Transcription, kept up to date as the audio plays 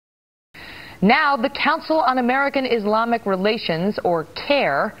Now, the Council on American-Islamic Relations, or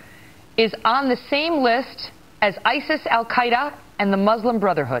CAIR, is on the same list as ISIS, Al-Qaeda, and the Muslim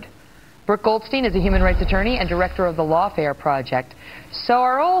Brotherhood. Brooke Goldstein is a human rights attorney and director of the Lawfare Project. So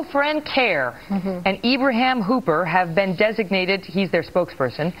our old friend CAIR and Ibrahim Hooper have been designated, he's their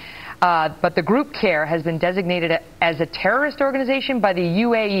spokesperson, but the group CAIR has been designated as a terrorist organization by the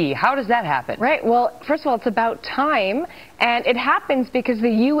UAE. How does that happen? Right. Well, first of all, it's about time. And it happens because the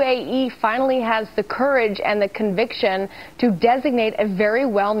UAE finally has the courage and the conviction to designate a very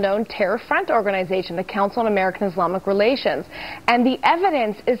well-known terror front organization, the Council on American-Islamic Relations. And the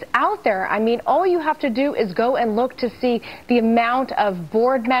evidence is out there. I mean, all you have to do is go and look to see the amount of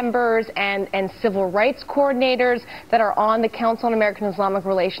board members and civil rights coordinators that are on the Council on American-Islamic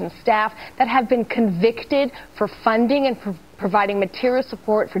Relations staff that have been convicted for funding and providing material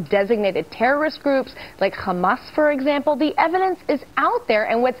support for designated terrorist groups like Hamas, for example. The evidence is out there,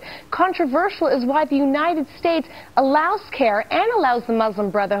 and what's controversial is why the United States allows CAIR and allows the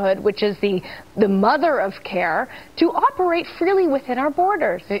Muslim Brotherhood, which is the mother of CAIR, to operate freely within our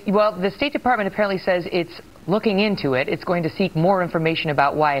borders. Well, the State Department apparently says it's looking into it. It's going to seek more information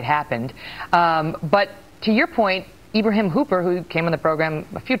about why it happened. But to your point, Ibrahim Hooper, who came on the program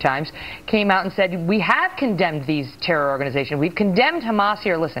a few times, came out and said, we have condemned these terror organizations. We've condemned Hamas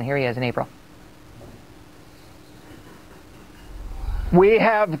here. Listen, here he is in April. We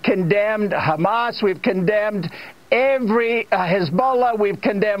have condemned Hamas. We've condemned every Hezbollah. We've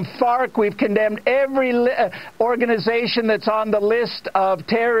condemned FARC. We've condemned every organization that's on the list of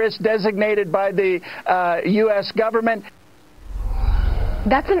terrorists designated by the U.S. government.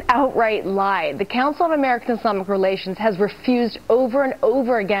 That's an outright lie. The Council on American-Islamic Relations has refused over and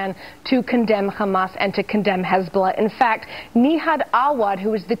over again to condemn Hamas and to condemn Hezbollah. In fact, Nihad Awad,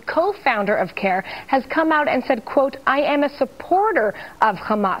 who is the co-founder of CAIR, has come out and said, quote, I am a supporter of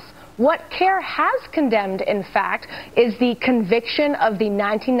Hamas. What CAIR has condemned, in fact, is the conviction of the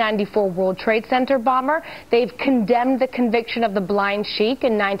 1994 World Trade Center bomber. They've condemned the conviction of the Blind Sheikh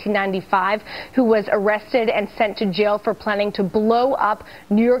in 1995, who was arrested and sent to jail for planning to blow up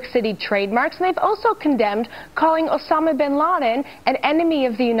New York City trademarks. And they've also condemned calling Osama bin Laden an enemy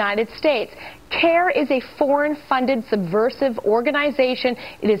of the United States. CAIR is a foreign-funded subversive organization.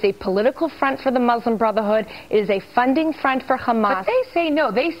 It is a political front for the Muslim Brotherhood. It is a funding front for Hamas. But they say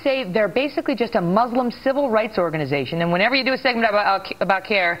no. They say they're basically just a Muslim civil rights organization. And whenever you do a segment about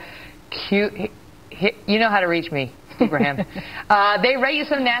CAIR, you know how to reach me, Ibrahim. They write you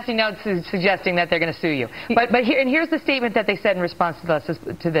some nasty notes suggesting that they're going to sue you. But here's the statement that they said in response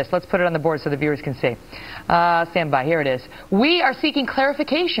to this. Let's put it on the board so the viewers can see. Stand by. Here it is. We are seeking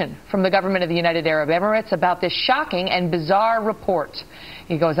clarification from the government of the United Arab Emirates about this shocking and bizarre report.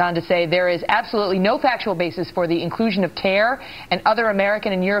 He goes on to say there is absolutely no factual basis for the inclusion of CAIR and other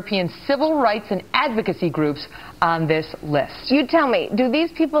American and European civil rights and advocacy groups on this list. You tell me, do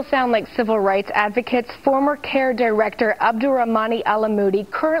these people sound like civil rights advocates? Former CAIR director Abdurrahmani Alamoudi,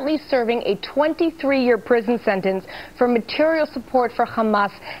 currently serving a 23-year prison sentence for material support for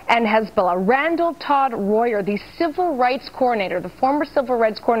Hamas and Hezbollah. Randall Todd Royer, the civil rights coordinator, the former civil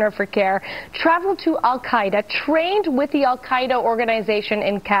rights coordinator for CAIR, traveled to Al-Qaeda, trained with the Al-Qaeda organization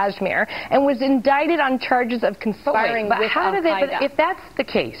in Kashmir, and was indicted on charges of conspiring with Al-Qaeda. But if that's the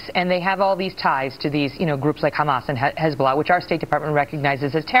case, and they have all these ties to these, groups like Hamas and Hezbollah, which our State Department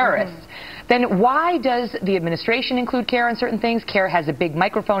recognizes as terrorists, then why does the administration include CAIR on certain things? CAIR has a big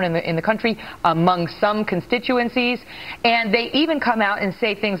microphone in the country among some constituencies, and they even come out and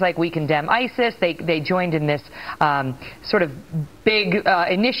say things like, we condemn ISIS. They joined in this sort of big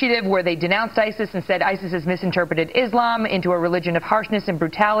initiative where they denounced ISIS and said ISIS has misinterpreted Islam into a religion of harshness and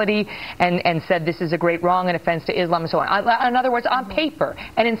brutality, and said this is a great wrong and offense to Islam and so on. In other words, on paper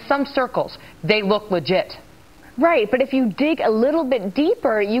and in some circles, they look legit. Right, but if you dig a little bit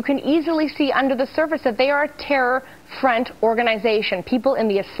deeper, you can easily see under the surface that they are a terror front organization. People in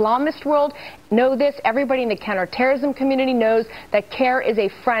the Islamist world know this. Everybody in the counterterrorism community knows that CAIR is a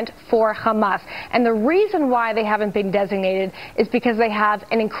front for Hamas. And the reason why they haven't been designated is because they have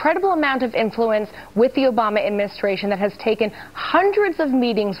an incredible amount of influence with the Obama administration that has taken hundreds of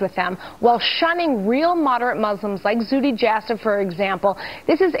meetings with them while shunning real moderate Muslims like Zuhdi Jasser, for example.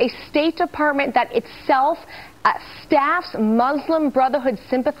 This is a State Department that itself staffs Muslim Brotherhood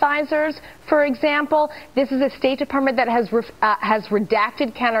sympathizers, for example. This is a State Department that has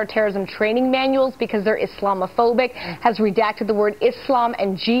redacted counterterrorism training manuals because they're Islamophobic, has redacted the word Islam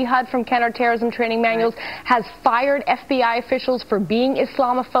and jihad from counterterrorism training manuals, has fired FBI officials for being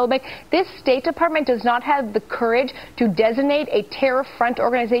Islamophobic. This State Department does not have the courage to designate a terror front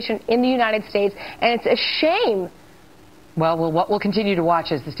organization in the United States, and it's a shame. Well, what we'll continue to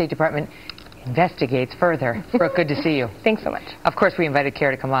watch as the State Department investigates further. Brooke, good to see you. Thanks so much. Of course, we invited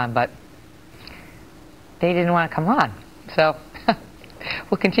CAIR to come on, but they didn't want to come on. So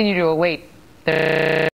we'll continue to await their